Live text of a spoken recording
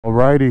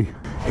Alrighty,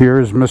 here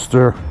is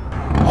Mr.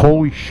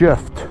 Holy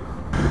Shift,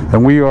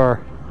 and we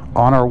are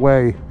on our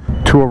way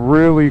to a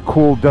really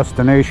cool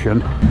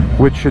destination,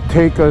 which should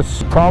take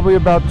us probably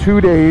about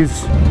 2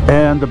 days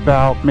and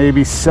about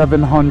maybe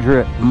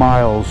 700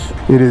 miles.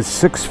 It is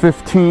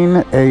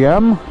 6:15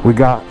 a.m. We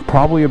got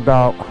probably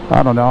about,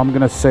 I don't know, I'm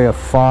gonna say a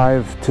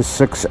 5 to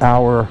 6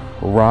 hour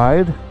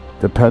ride,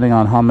 depending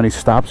on how many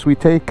stops we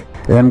take.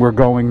 And we're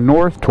going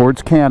north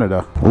towards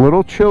Canada. A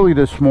little chilly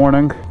this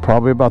morning,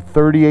 probably about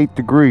 38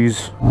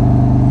 degrees.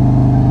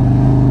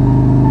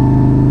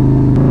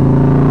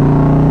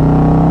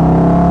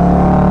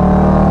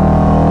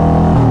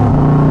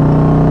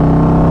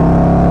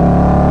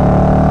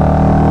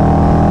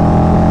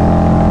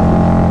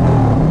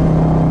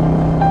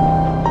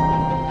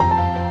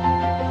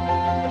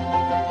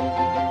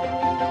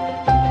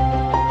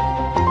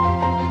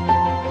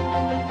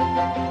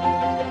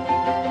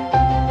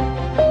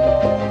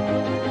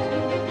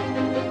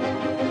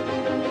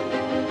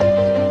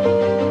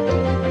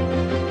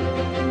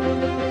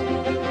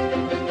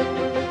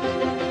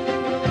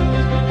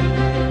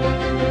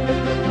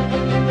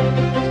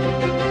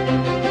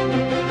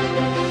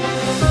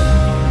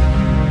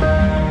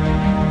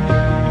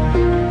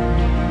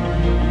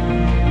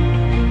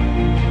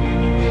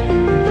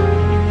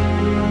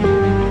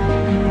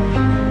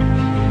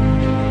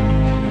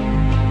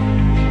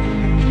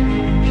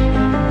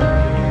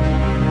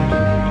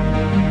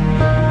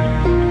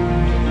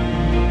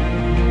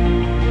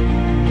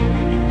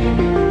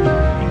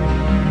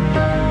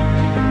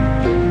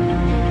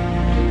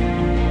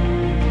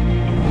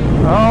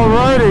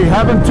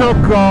 Haven't took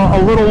a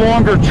little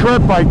longer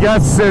trip, I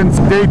guess, since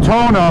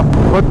Daytona,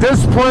 but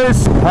this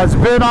place has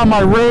been on my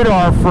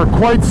radar for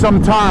quite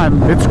some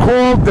time. It's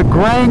called the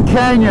Grand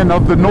Canyon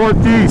of the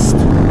Northeast.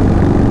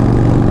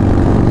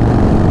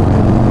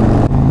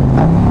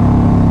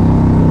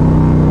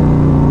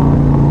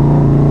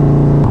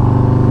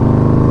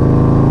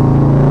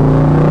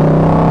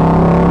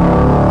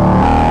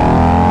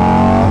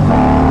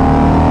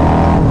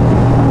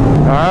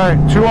 All right,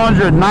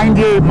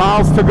 298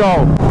 miles to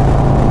go.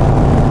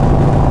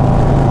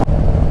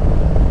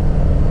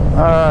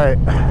 Alright,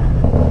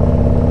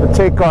 we'll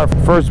take our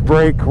first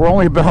break. We're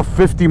only about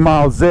 50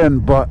 miles in,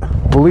 but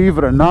believe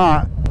it or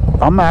not,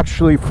 I'm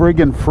actually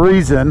friggin'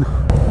 freezing.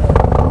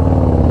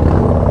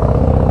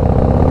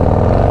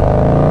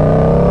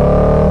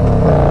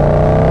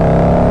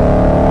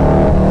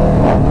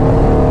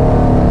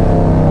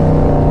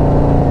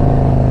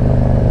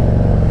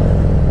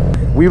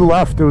 We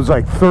left, it was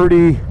like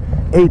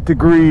 38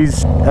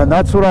 degrees, and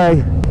that's what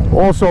I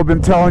also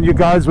been telling you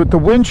guys with the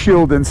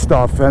windshield and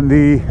stuff, and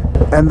the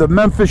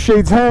Memphis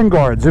Shades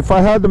handguards. If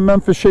I had the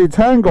Memphis Shades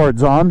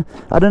handguards on,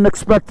 I didn't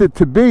expect it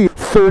to be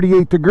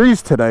 38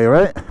 degrees today,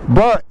 right?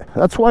 But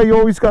that's why you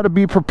always got to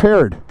be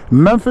prepared.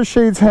 Memphis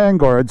Shades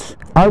handguards,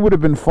 I would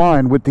have been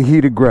fine with the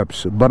heated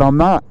grips, but I'm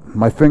not.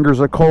 My fingers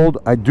are cold.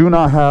 I do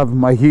not have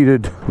my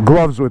heated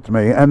gloves with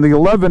me, and the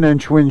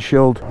 11-inch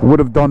windshield would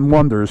have done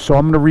wonders. So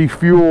I'm going to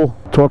refuel,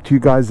 talk to you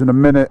guys in a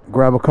minute,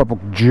 grab a cup of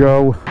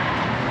Joe.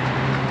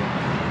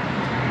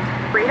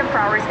 Freedom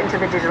powers into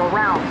the digital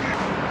realm.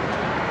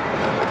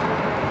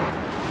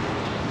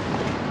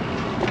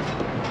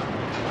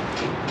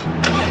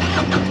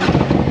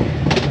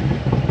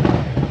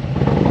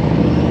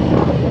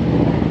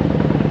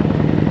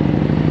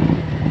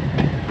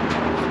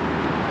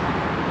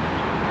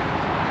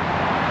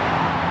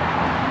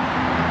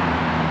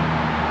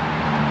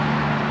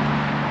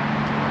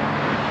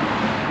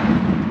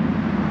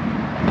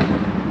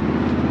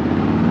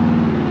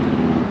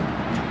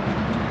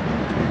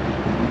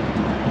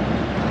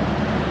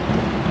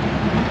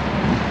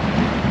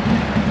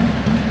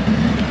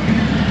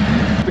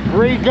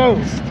 Gray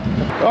Ghost.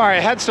 All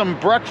right, had some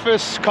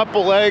breakfast,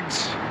 couple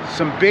eggs,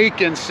 some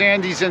bacon,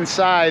 Sandy's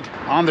inside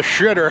on the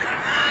shitter.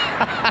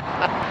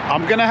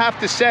 I'm gonna have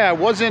to say I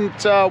wasn't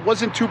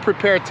too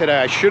prepared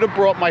today. I should have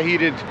brought my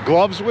heated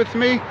gloves with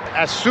me.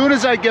 As soon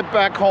as I get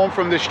back home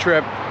from this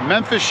trip,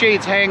 Memphis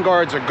Shades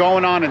handguards are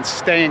going on and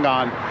staying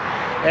on.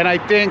 And I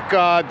think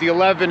the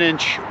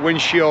 11-inch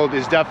windshield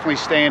is definitely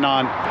staying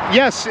on.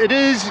 Yes, it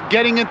is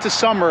getting into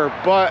summer,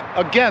 but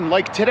again,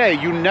 like today,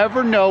 you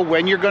never know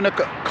when you're gonna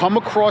come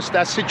across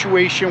that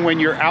situation when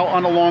you're out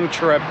on a long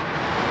trip.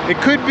 It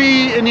could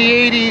be in the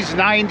 80s,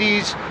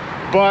 90s,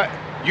 but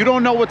you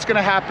don't know what's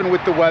gonna happen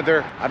with the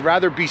weather. I'd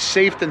rather be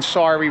safe than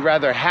sorry,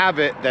 rather have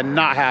it than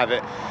not have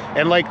it.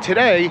 And like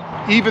today,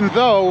 even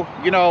though,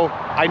 you know,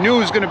 I knew it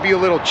was gonna be a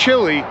little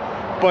chilly,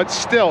 but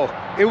still,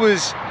 it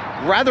was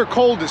rather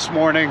cold this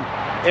morning,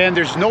 and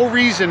there's no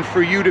reason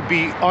for you to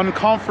be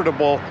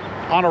uncomfortable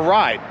on a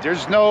ride.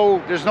 There's no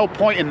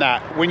point in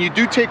that. When you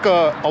do take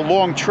a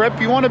long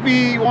trip, you want to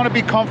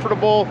be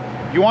comfortable.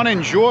 You want to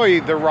enjoy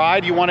the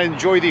ride. You want to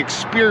enjoy the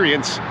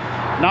experience,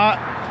 not,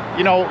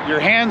 you know, your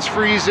hands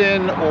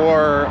freezing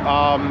or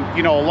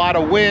you know, a lot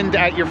of wind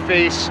at your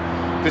face.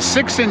 The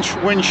 6-inch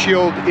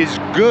windshield is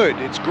good.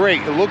 It's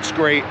great. It looks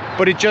great,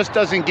 but it just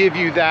doesn't give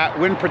you that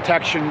wind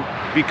protection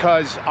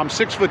because I'm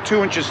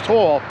 6'2"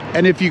 tall.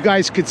 And if you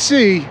guys could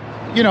see,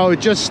 you know, it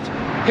just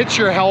hits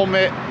your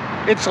helmet.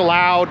 It's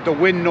loud, the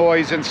wind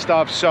noise and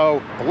stuff.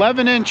 So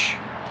 11-inch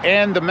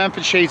and the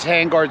Memphis Shades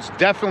handguards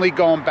definitely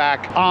going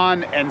back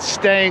on and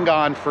staying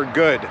on for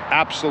good.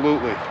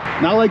 Absolutely.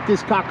 Not like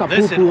this cockapoo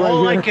Listen, right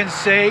all here.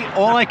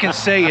 I can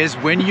say is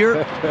when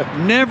you're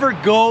never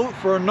go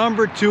for a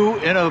number 2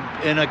 in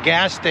a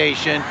gas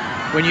station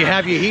when you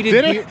have your heated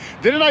gear.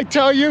 Didn't I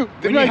tell you?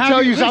 Didn't I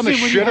tell you it's on the when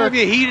shitter? you have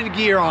your heated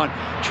gear on,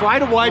 try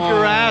to wipe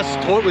your ass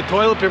with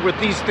toilet paper with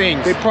these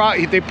things. They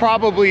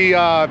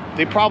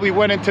probably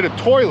went into the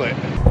toilet.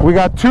 We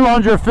got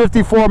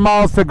 254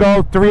 miles to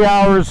go, 3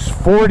 hours,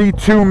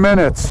 42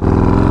 minutes.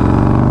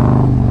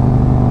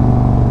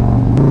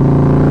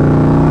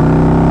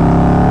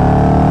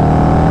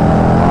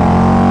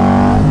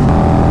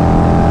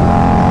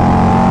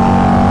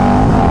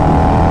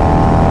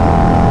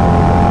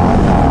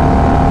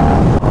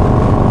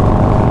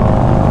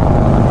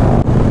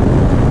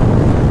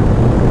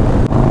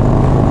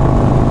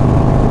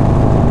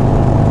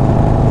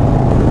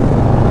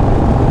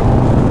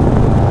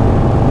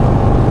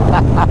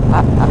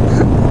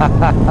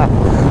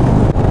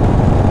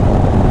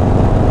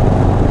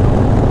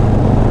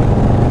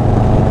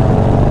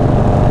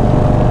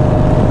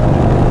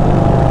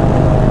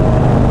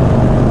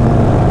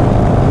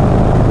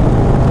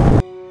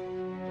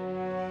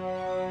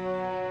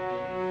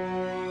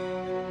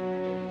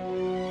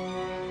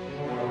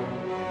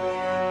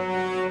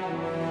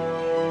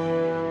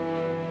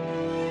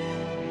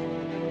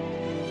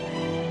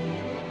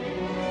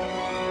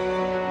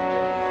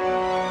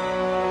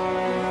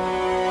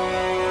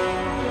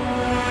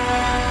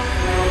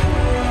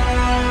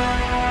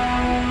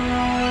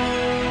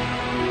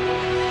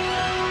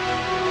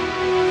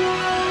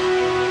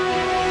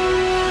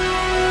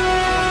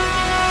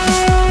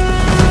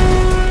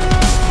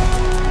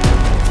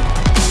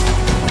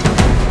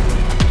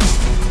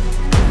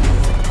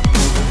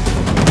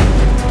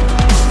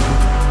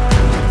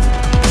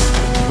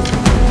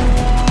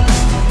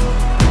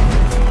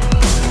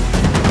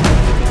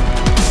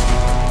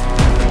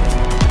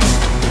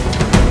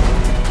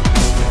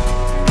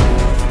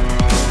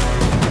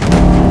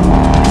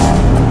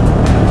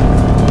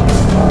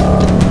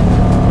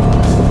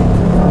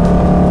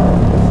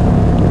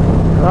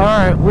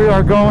 We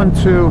are going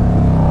to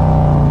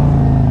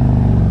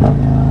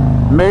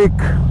make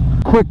a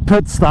quick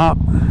pit stop.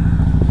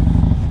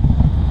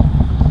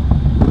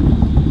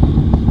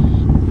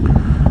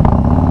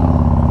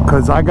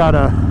 Because I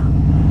gotta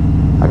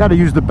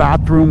use the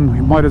bathroom.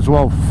 You might as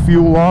well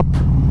fuel up.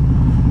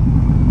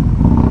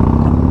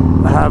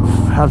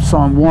 Have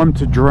some warm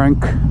to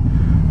drink.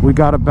 We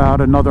got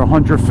about another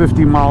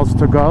 150 miles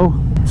to go,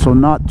 so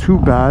not too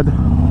bad.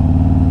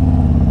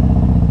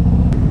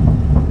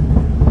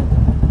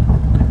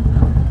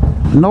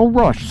 No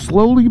rush,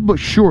 slowly but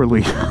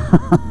surely.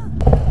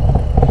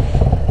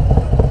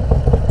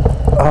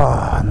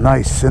 Ah,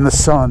 nice in the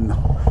sun.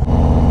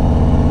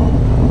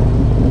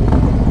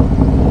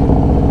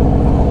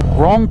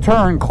 Wrong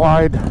turn,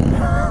 Clyde.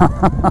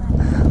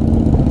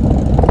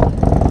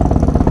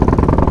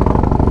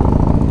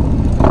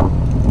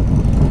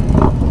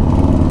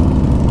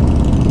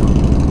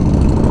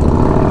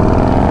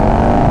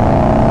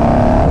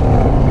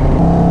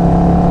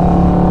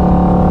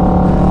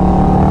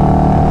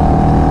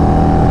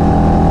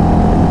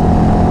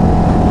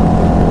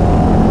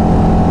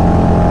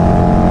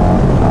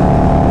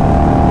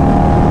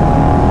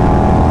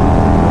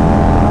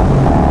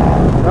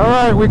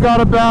 We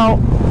got about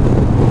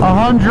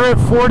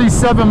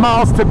 147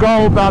 miles to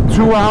go, about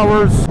 2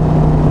 hours.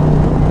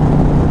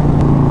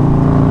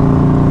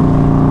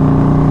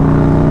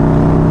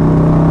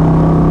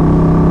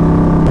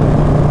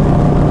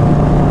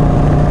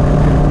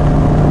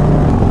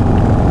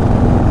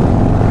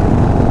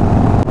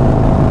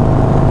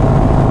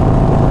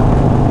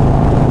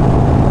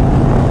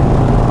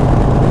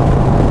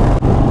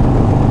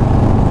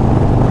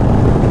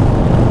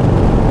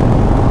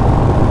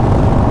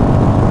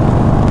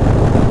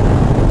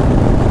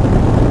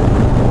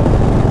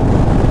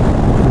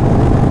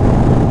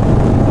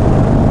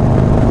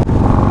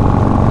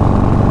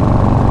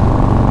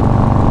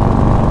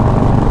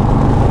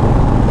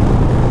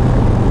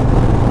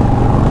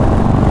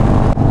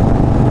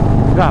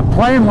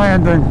 Plane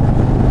landing.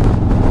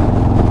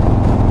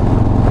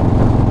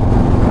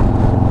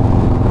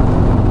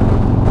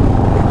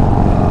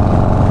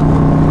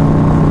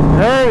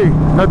 Hey,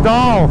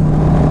 Nadal,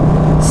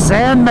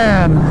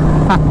 Sandman.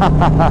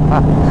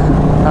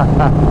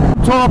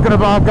 Talking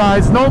about,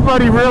 guys,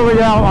 nobody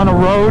really out on a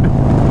road.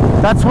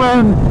 That's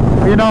when,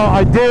 you know,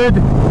 I did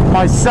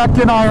my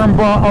second iron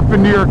butt up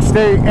in New York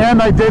State,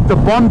 and I did the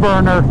bun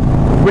burner,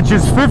 which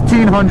is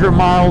 1,500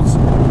 miles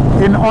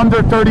in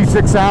under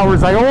 36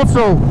 hours. I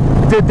also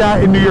did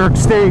that in New York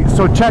State,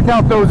 so check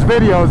out those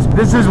videos.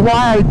 This is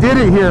why I did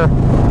it here,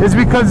 is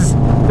because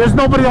there's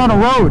nobody on the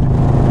road.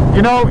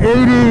 You know,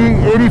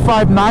 80,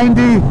 85,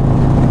 90,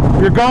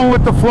 you're going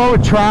with the flow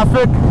of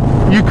traffic.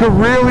 You could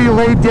really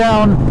lay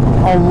down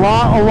a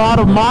lot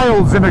of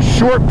miles in a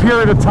short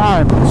period of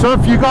time. So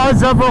if you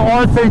guys ever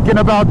are thinking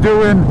about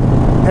doing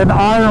an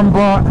iron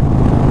butt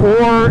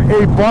or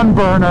a bun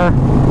burner,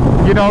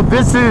 you know,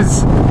 this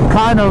is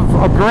kind of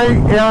a great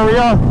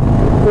area.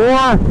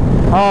 Or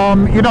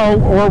you know,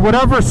 or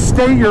whatever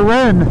state you're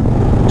in,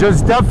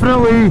 just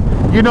definitely,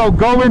 you know,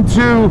 go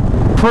into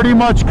pretty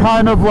much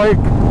kind of like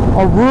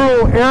a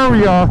rural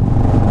area,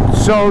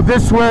 so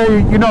this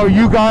way, you know,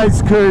 you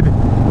guys could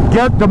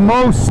get the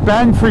most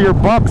bang for your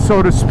buck,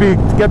 so to speak,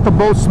 get the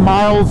most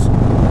miles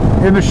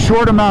in a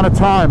short amount of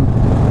time.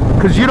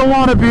 Because you don't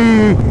want to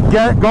be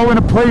going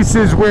to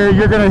places where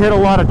you're going to hit a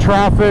lot of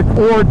traffic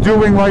or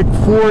doing like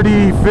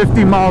 40,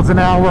 50 miles an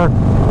hour.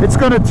 It's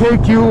going to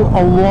take you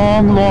a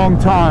long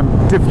time.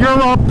 If you're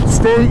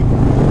upstate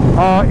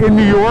in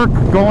New York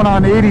going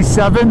on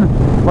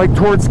 87, like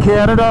towards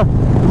Canada,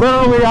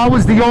 literally I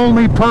was the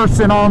only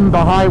person on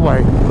the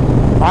highway.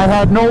 I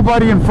had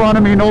nobody in front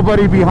of me,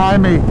 nobody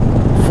behind me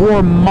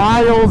for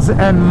miles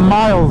and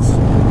miles.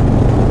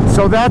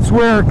 So that's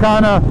where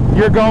kind of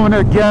you're going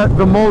to get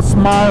the most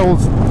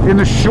miles in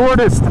the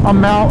shortest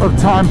amount of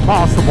time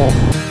possible.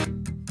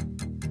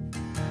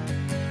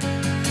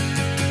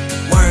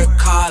 Work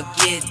hard,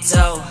 get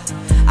dough.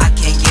 I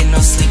can't get no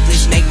sleep,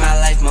 please make my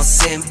life more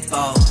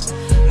simple.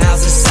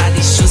 Miles inside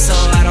these shoes so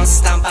I don't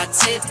stomp, I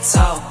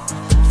tiptoe.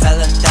 Fell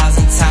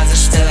 1,000 times and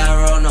still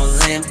I roll no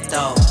limp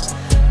though.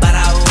 But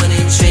I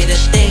wouldn't trade a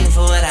thing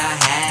for what I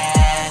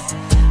have.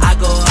 I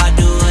go hard,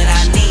 do what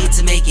I need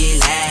to make it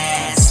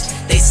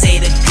last. They say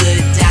the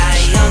good die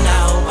young, I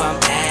hope I'm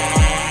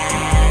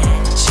back.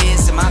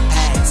 Cheers to my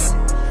past,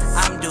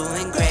 I'm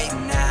doing great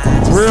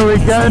now. Really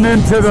getting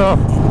into the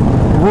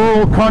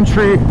rural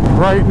country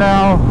right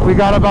now. We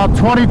got about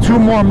 22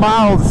 more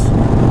miles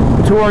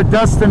to our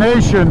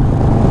destination.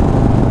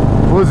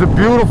 It was a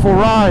beautiful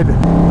ride.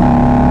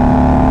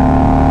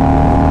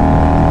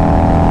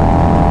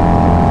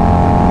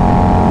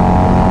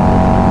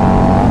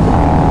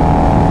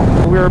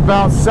 We're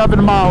about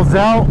 7 miles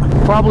out.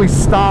 Probably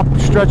stop,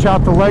 stretch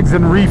out the legs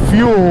and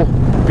refuel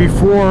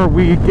before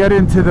we get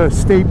into the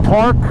state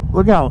park.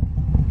 Look how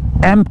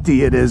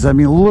empty it is. I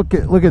mean, look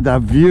at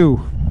that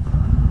view.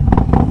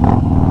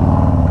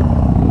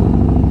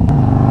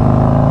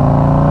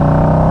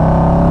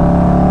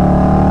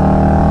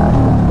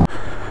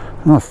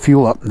 I'm gonna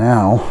fuel up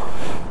now.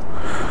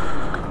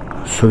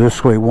 So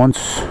this way,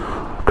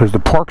 because the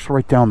park's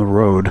right down the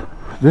road,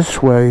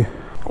 this way,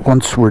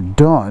 once we're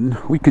done,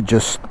 we could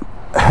just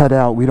head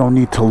out. We don't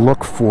need to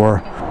look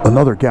for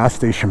another gas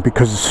station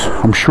because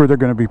I'm sure they're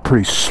going to be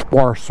pretty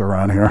sparse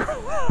around here.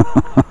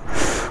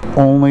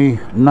 Only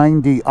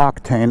 90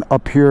 octane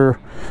up here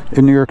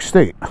in New York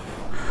State.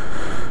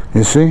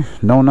 You see,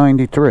 no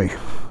 93.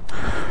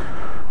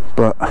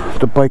 But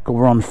the bike will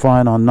run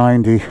fine on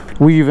 90.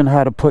 We even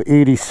had to put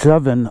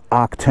 87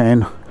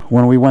 octane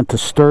when we went to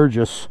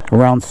Sturgis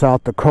around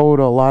South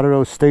Dakota. A lot of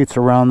those states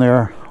around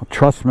there,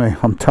 trust me,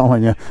 I'm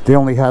telling you, they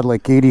only had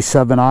like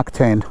 87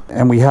 octane,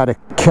 and we had to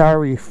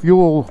carry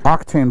fuel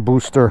octane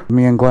booster.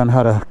 Me and Glenn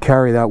had to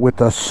carry that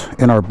with us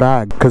in our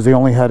bag because they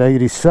only had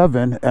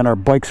 87 and our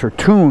bikes are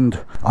tuned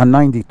on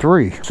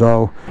 93,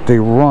 so they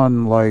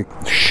run like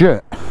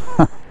shit.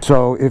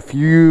 So if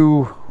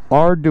you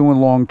are doing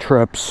long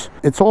trips,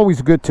 it's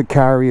always good to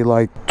carry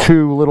like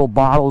 2 little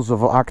bottles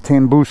of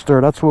octane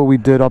booster. That's what we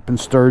did up in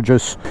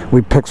Sturgis.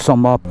 We picked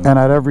some up, and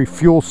at every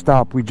fuel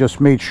stop we just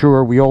made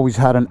sure we always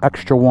had an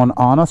extra one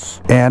on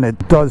us, and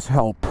it does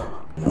help.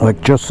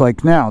 Like just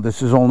like now,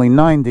 this is only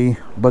 90,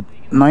 but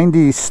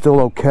 90 is still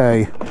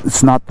okay.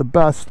 It's not the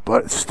best,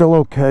 but it's still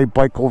okay.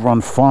 Bike will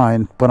run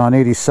fine. But on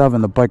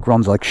 87 the bike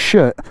runs like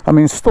shit. I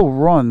mean, it still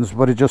runs,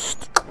 but it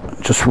just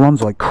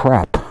runs like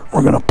crap.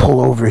 We're gonna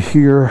pull over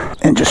here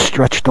and just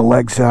stretch the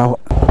legs out.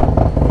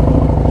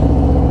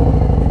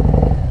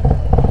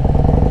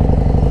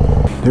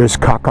 There's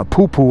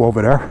Kaka-Poo-Poo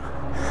over there.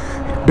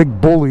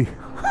 Big bully.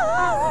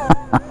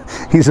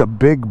 He's a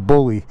big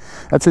bully.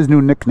 That's his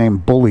new nickname,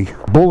 Bully.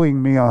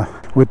 Bullying me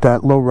with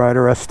that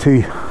Lowrider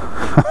ST.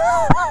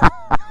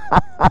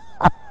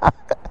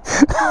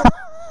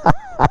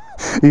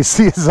 You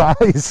see his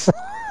eyes?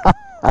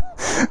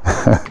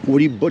 What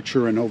are you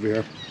butchering over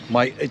here?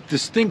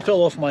 This thing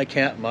fell off my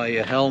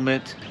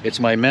helmet. It's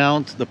my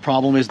mount. The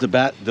problem is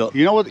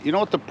You know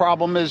what the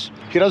problem is?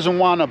 He doesn't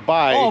want to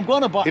buy. Oh, I'm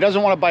gonna buy. He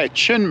doesn't want to buy a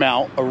chin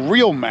mount, a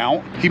real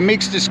mount. He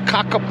makes this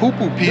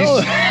Kaka-Poo-Poo piece. No,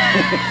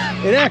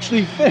 it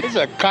actually fits. It's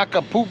a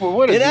Kaka-Poo-Poo.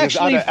 What is it?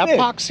 Actually Out of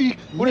epoxy?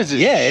 What is this?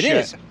 Yeah, it shit?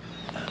 is.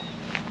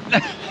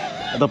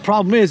 The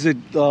problem is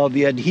that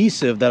the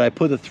adhesive that I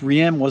put the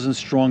 3M wasn't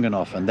strong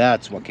enough, and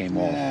that's what came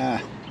off.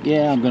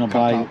 Yeah, I'm gonna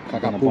buy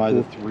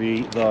the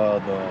three.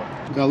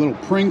 Got a little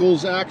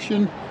Pringles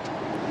action.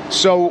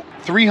 So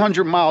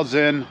 300 miles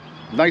in,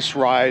 nice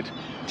ride,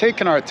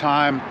 taking our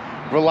time,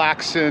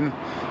 relaxing,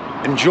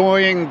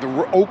 enjoying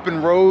the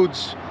open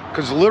roads.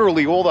 Because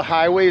literally all the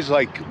highways,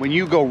 like when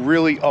you go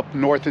really up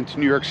north into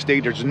New York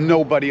State, there's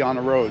nobody on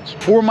the roads.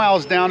 4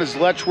 miles down is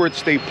Letchworth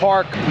State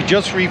Park. We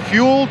just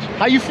refueled.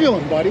 How you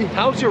feeling, buddy?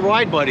 How's your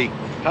ride, buddy?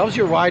 How's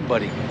your ride,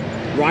 buddy?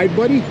 Ride,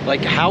 buddy? Like,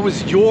 how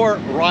is your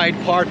ride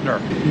partner?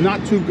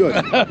 Not too good.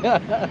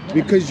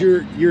 Because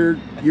you're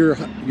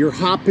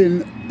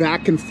hopping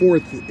back and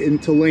forth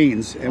into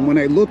lanes. And when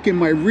I look in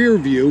my rear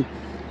view,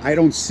 I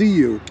don't see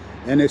you,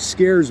 and it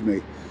scares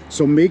me.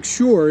 So make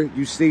sure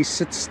you stay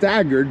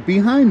staggered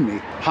behind me.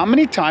 How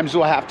many times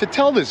do I have to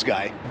tell this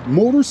guy?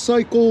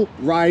 Motorcycle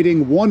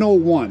riding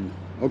 101,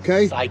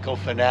 okay? Psycho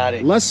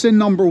fanatic. Lesson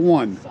number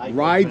 1,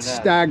 ride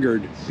fanatic.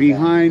 Staggered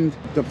behind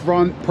the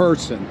front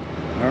person,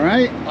 all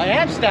right? I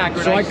am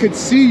staggered. So I could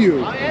see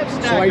you. I am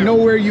staggered. So I know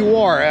where you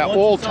are at One's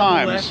all on the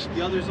times. left,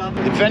 the other's on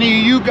the If any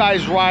of you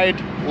guys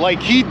ride like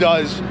he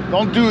does,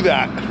 don't do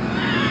that.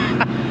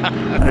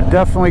 It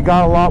definitely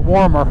got a lot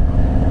warmer.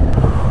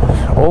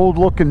 Old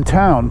looking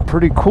town,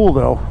 pretty cool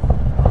though.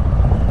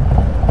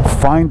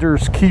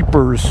 Finders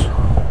keepers.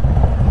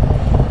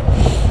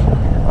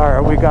 All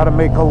right, we got to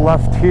make a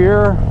left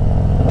here.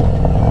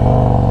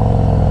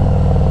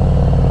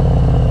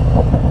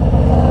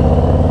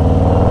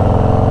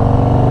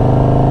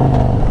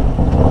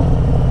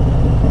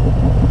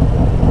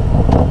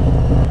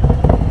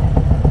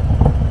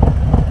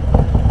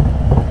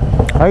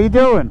 How you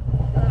doing?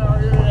 How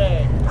are you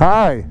today?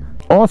 Hi.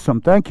 Awesome,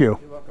 thank you.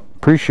 You're welcome.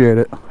 Appreciate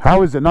it.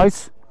 How is it?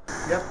 Nice?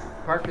 Yep,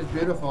 park is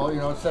beautiful. You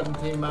know, it's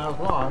 17 miles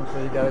long,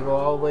 so you got to go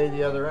all the way to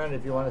the other end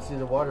if you want to see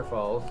the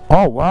waterfalls.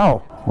 Oh,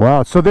 wow.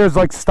 Wow. So there's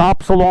like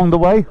stops along the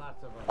way?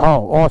 Lots of them.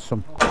 Oh,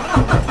 awesome.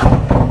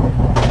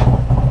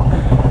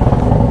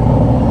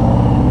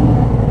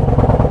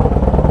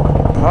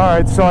 All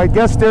right, so I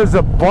guess there's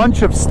a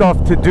bunch of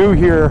stuff to do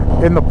here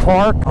in the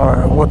park. All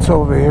right, what's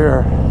over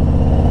here?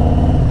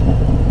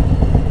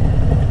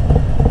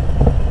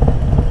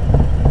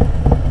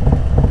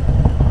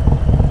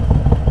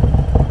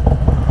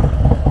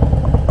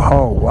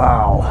 Oh,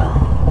 wow.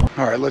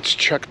 All right, let's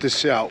check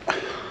this out.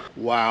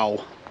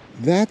 Wow.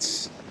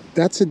 That's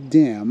a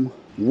dam.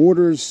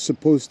 Water's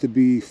supposed to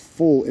be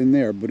full in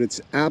there, but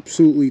it's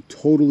absolutely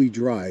totally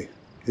dry.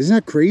 Isn't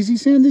that crazy,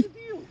 Sandy?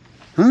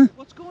 Huh?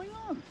 What's going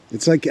on?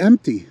 It's like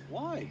empty.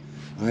 Why?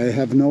 I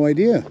have no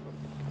idea.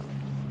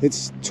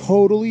 It's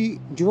totally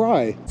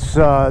dry.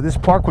 This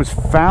park was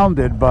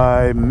founded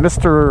by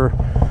Mr.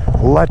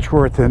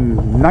 Letchworth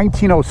in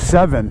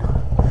 1907.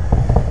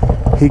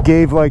 He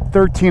gave like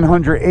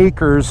 1,300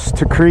 acres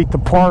to create the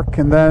park,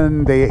 and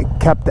then they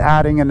kept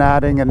adding and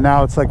adding, and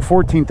now it's like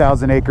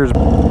 14,000 acres.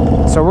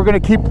 So we're going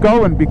to keep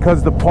going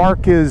because the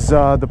park is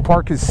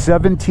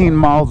 17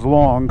 miles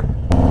long.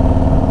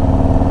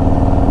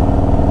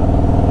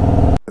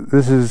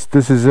 This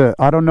is it.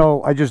 I don't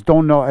know. I just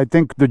don't know. I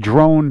think the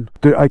drone,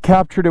 I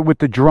captured it with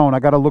the drone. I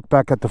got to look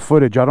back at the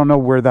footage. I don't know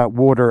where that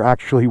water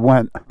actually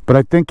went, but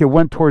I think it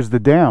went towards the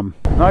dam.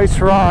 Nice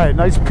ride.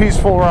 Nice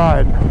peaceful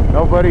ride.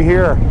 Nobody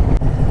here.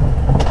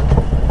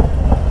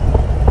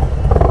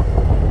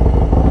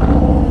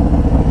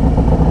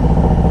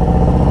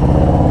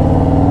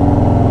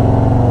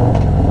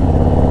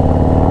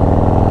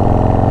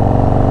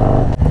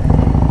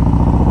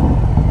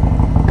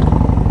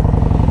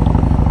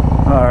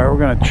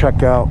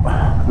 Check out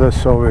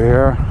this over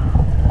here.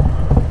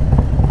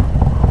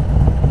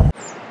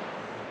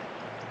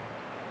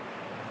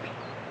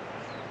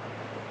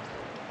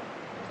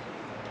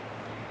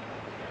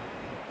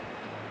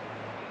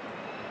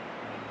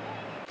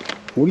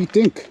 What do you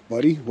think,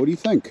 buddy? What do you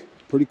think?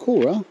 Pretty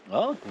cool, huh?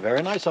 Well,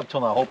 very nice up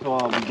till now. I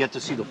hope we get to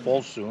see the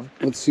falls soon.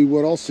 Let's see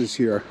what else is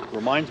here.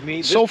 Reminds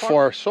me. So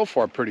far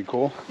pretty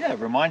cool. Yeah, it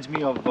reminds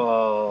me of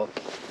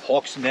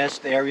Hawk's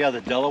Nest area,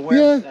 the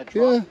Delaware. Yeah,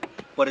 yeah.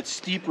 But it's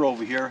steeper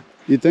over here.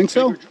 You think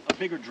so? A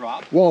bigger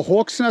drop. Well,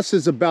 Hawk's Nest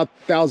is about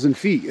 1,000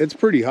 feet. It's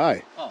pretty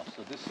high. Oh,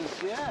 so this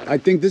is, yeah. I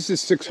think this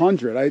is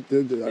 600.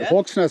 Yeah?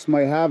 Hawk's Nest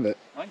might have it.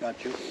 I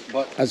got you.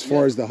 But as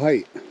far as the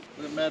height.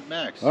 The Mad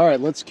Max. All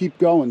right, let's keep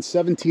going.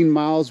 17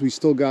 miles. We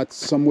still got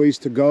some ways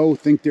to go.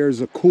 Think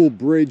there's a cool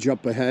bridge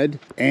up ahead.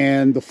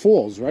 And the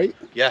falls, right?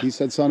 Yeah. He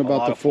said something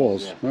about the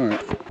falls. Yeah. All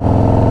right.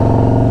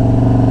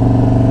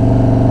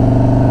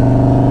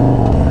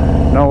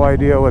 No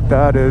idea what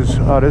that is.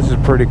 Oh, this is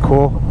pretty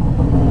cool.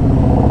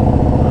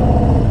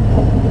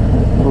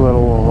 A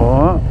little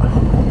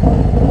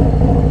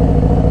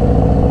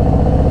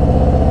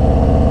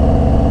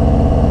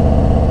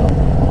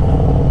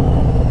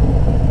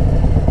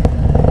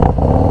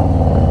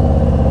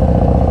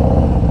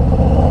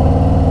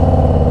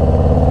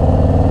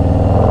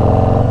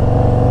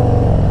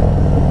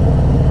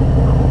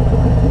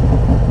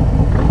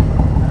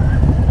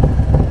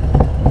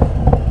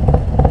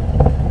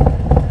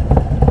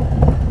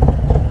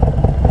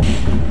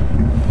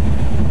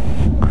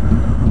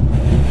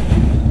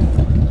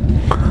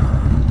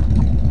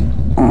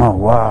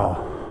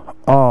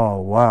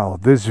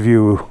this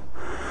view.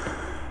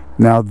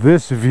 Now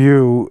this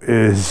view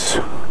is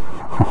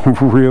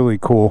really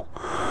cool.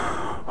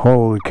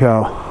 Holy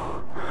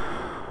cow.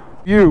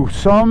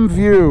 Some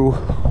view.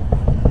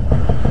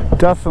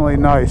 Definitely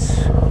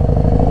nice.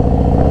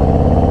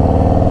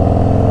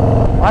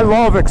 I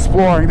love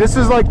exploring. This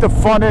is like the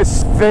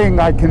funnest thing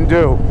I can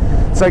do.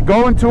 It's like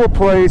going to a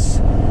place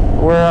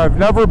where I've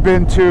never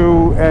been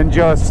to and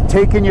just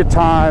taking your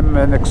time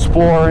and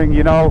exploring,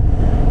 you know.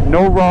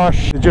 No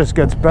rush. It just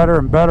gets better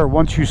and better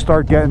once you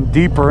start getting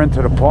deeper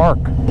into the park.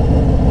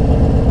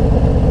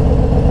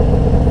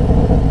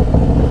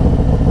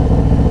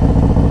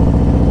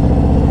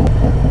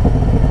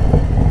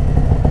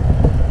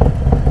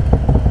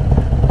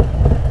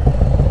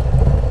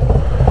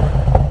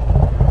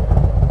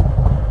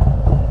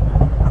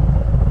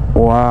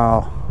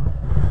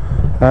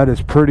 That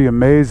is pretty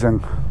amazing.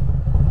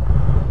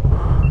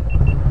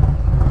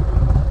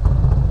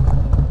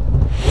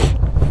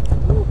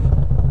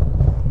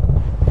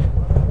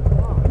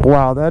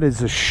 Wow, that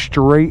is a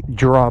straight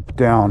drop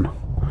down.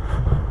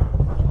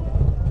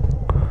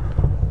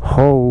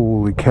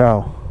 Holy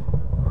cow.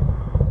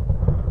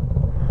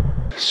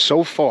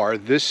 So far,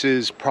 this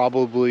is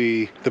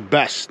probably the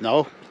best,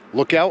 no?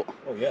 Lookout?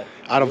 Oh, yeah.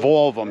 Out of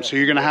all of them. So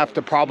you're going to have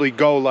to probably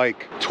go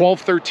like 12,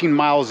 13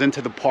 miles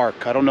into the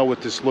park. I don't know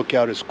what this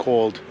lookout is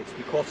called. It's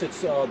because it's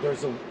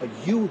there's a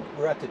U.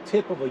 We're at the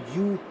tip of a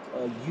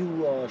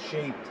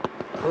U-shaped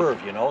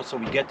curve, you know, so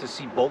we get to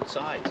see both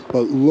sides.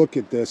 But look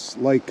at this.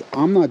 Like,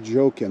 I'm not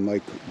joking.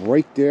 Like,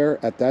 right there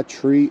at that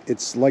tree,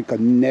 it's like a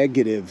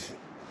negative.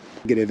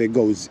 It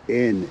goes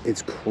in.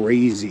 It's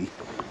crazy.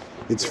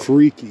 It's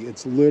freaky.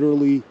 It's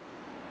literally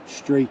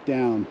straight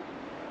down.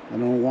 I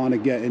don't want to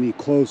get any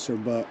closer,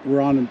 but we're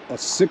on a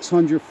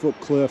 600-foot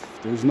cliff.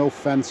 There's no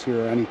fence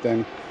here or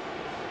anything.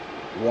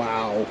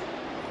 Wow.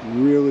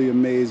 Really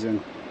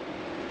amazing.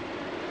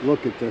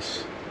 Look at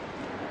this.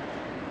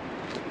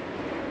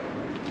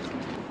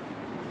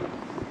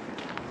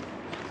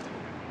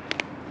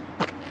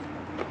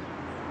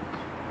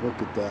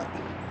 Look at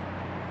that.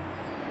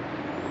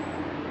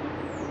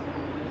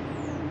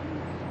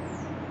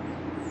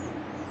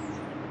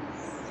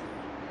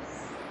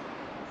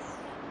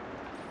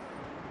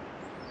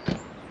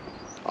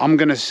 I'm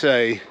gonna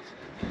say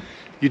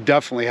you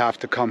definitely have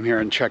to come here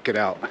and check it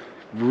out.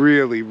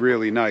 Really,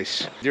 really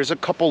nice. There's a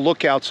couple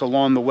lookouts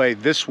along the way.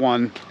 This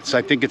one,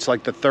 I think it's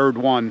like the third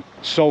one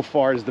so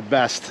far, is the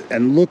best.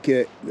 And look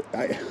at,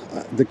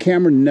 the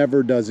camera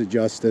never does it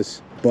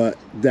justice, but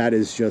that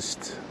is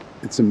just,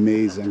 it's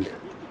amazing.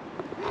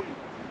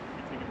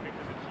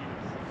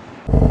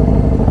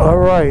 All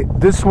right,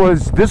 this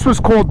was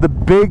called the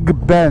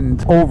Big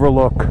Bend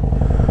Overlook.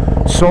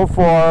 So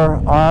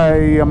far, I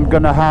am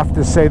gonna have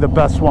to say the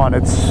best one.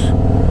 It's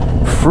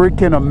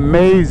freaking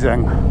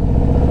amazing.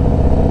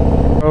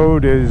 The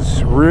road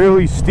is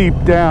really steep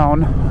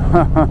down.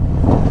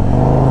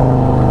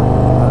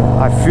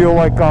 I feel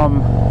like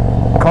I'm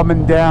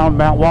coming down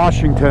Mount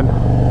Washington.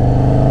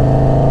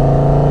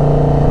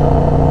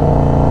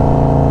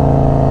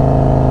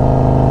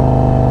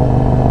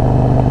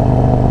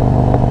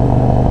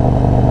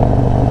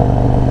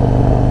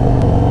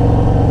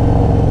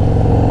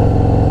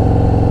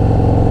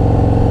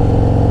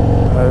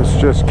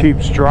 Just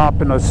keeps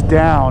dropping us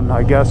down,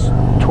 I guess,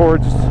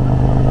 towards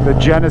the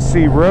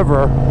Genesee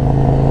River.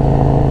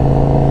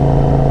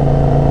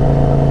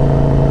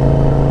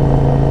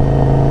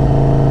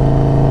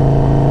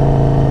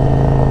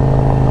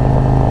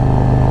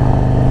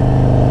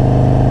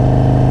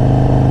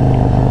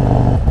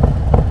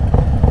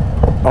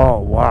 Oh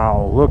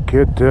wow, look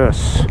at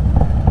this.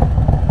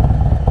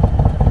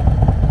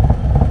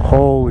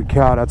 Holy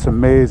cow, that's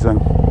amazing.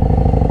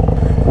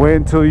 Wait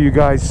until you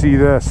guys see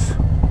this.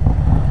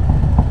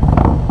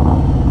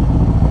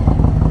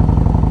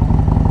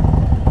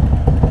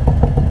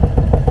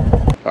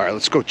 All right,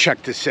 let's go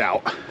check this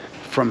out.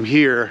 From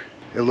here,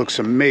 it looks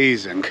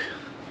amazing.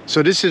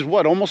 So this is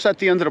what, almost at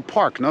the end of the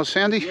park, no,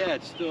 Sandy? Yeah,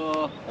 it's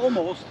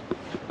almost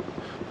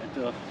at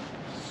the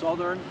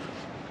southern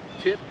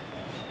tip.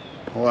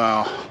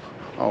 Wow.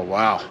 Oh,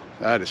 wow.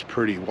 That is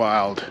pretty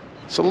wild.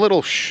 It's a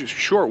little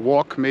short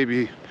walk,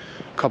 maybe a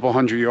couple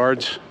hundred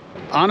yards.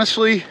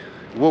 Honestly,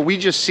 what we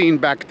just seen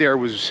back there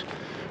was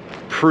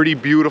pretty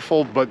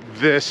beautiful, but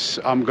this,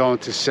 I'm going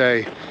to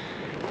say,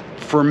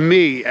 for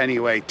me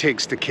anyway,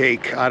 takes the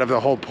cake out of the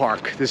whole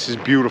park. This is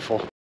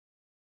beautiful.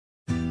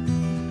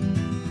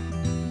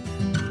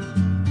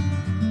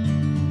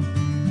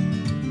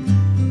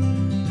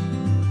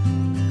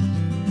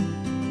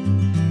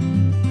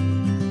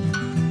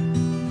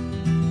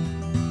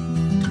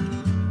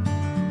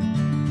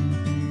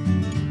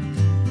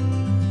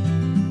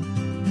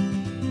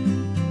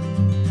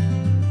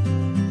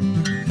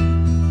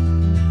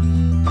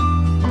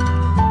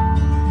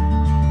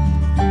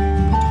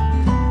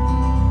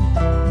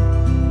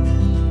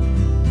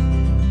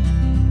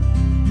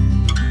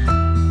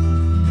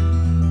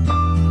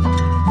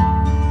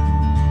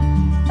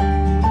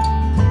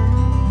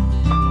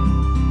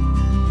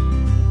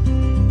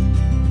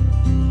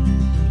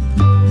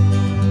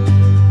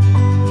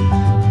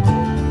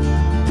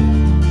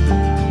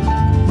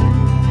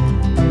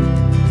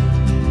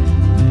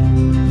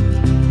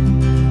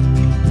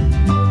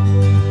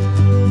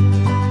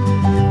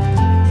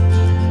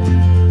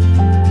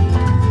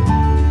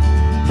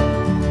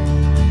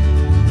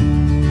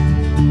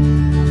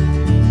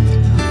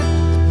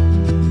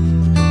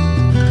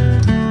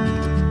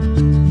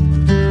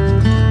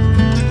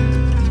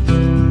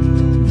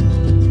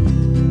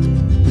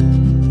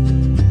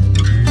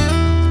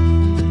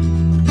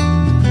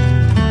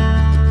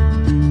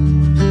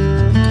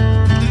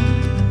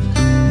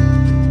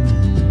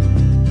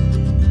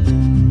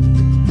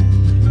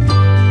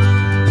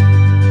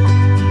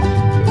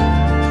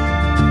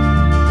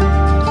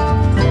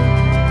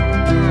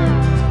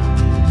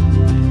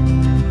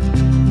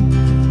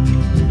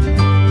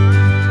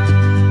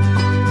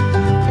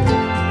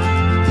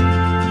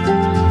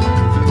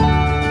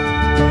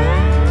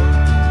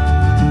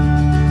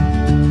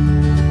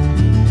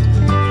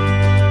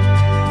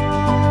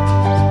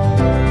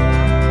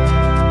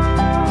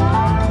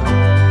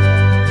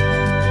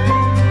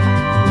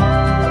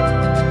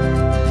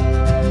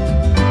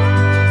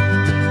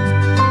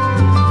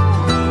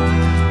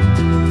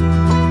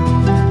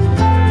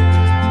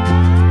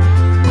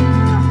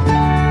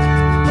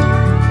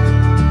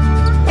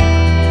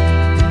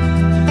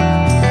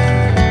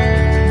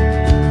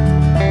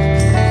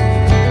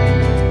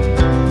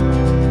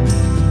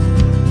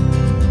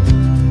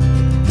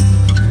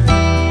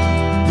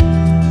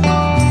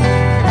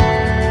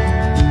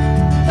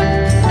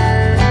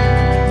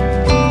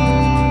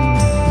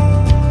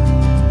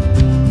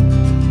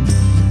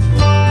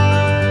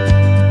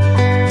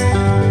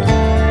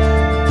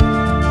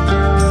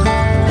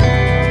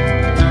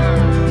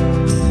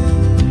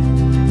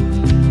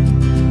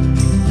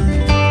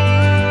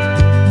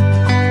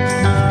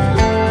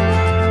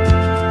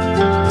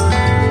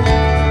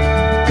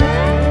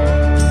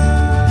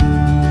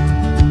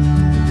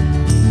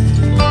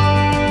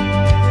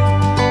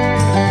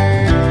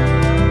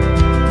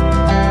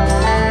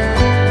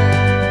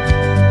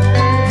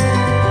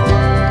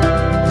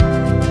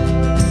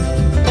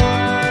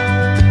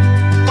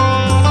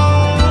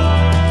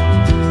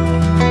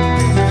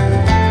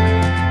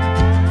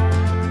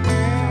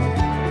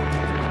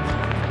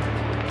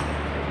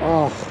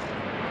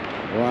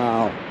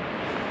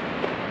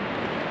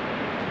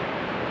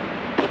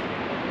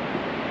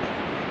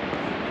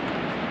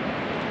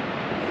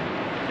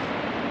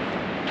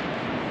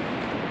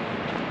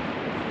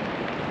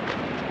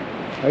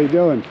 How you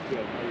doing?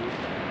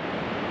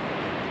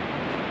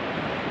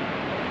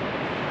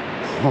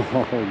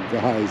 Oh,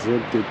 guys,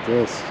 look at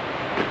this.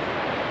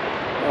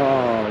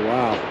 Oh,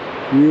 wow.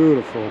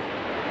 Beautiful.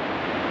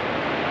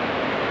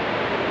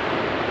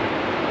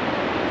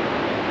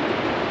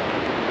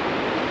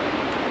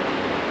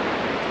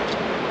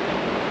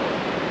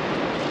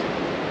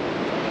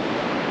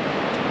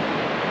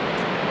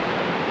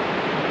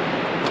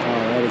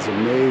 Oh, that is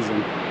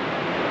amazing.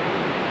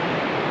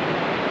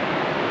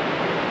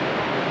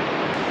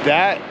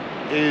 That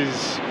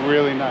is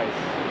really nice.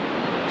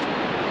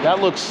 That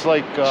looks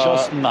like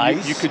just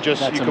nice. You could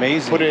just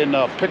amazing. Put it in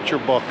a picture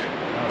book.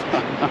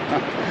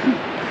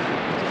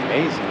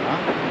 Amazing,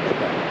 huh? Look at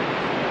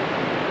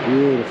that.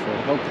 Beautiful.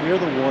 How clear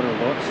the water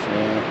looks.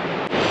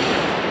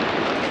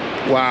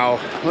 Yeah. Wow.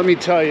 Let me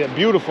tell you,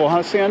 beautiful,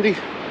 huh, Sandy?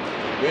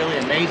 Really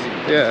amazing.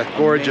 Yeah,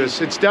 gorgeous.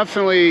 Amazing. It's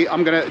definitely.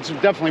 It's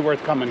definitely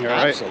worth coming here,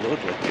 right?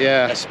 Absolutely.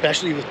 Yeah.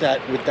 Especially with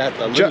that little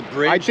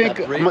bridge. I think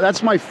that bridge.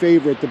 that's my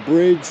favorite. The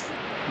bridge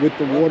with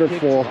the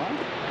waterfall.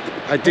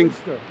 I think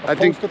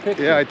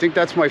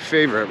that's my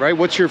favorite, right?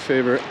 What's your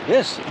favorite?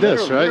 This,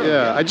 right?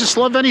 Yeah. I just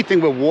love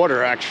anything with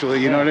water,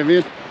 actually. You know what I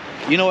mean?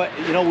 You know what?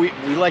 We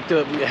like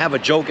to have a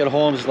joke at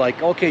home. It's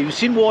like, okay, you've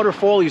seen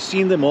waterfall, you've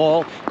seen them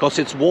all, because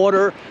it's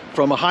water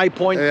from a high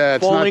point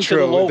falling to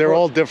the low. They're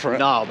all different.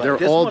 No, but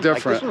they're all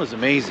different. Like, this one was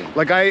amazing.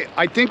 Like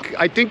I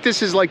think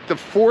this is like the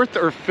 4th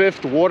or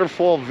 5th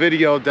waterfall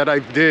video that I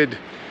did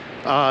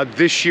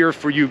this year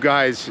for you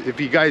guys. If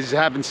you guys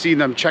haven't seen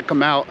them, check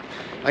them out.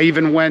 I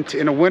even went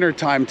in the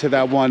wintertime to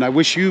that one. I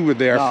wish you were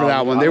there for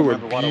that one. They were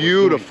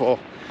beautiful.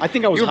 I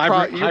think I was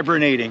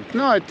hibernating.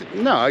 No,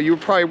 you were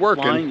probably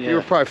working. Flying, yeah. You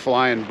were probably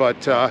flying. But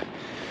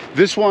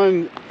this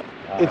one,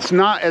 it's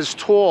not as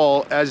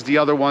tall as the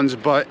other ones,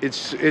 but it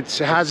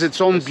has its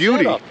own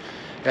beauty.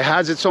 It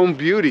has its own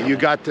beauty. You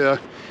got the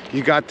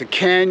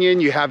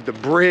canyon, you have the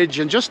bridge,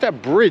 and just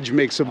that bridge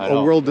makes a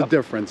world of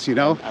difference, you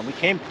know. And we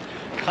came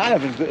kind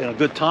of in a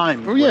good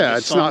time. Oh, yeah,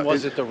 it's not.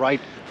 Was it the right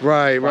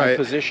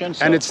position?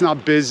 So. And it's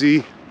not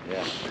busy.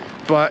 Yeah.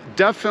 But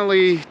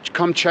definitely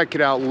come check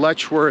it out.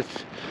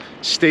 Letchworth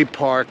State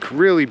Park,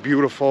 really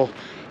beautiful.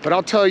 But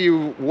I'll tell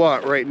you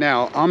what, right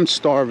now, I'm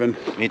starving.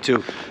 Me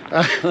too.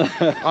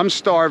 I'm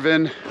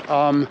starving.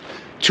 To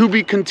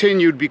be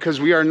continued,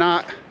 because we are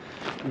not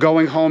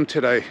going home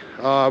today.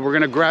 We're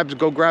gonna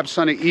go grab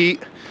something to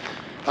eat.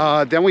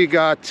 Then we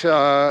got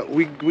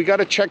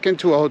to check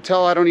into a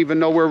hotel. I don't even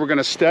know where we're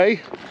gonna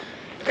stay.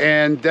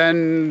 And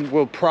then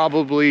we'll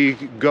probably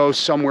go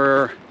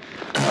somewhere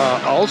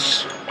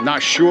else.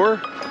 Not sure.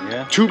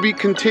 Yeah. To be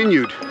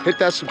continued. Hit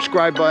that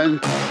subscribe button.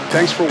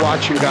 Thanks for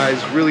watching,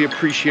 guys. Really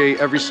appreciate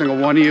every single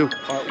one of you.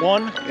 Part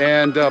 1.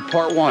 And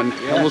part 1.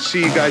 Yeah. And we'll see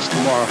you guys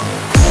tomorrow.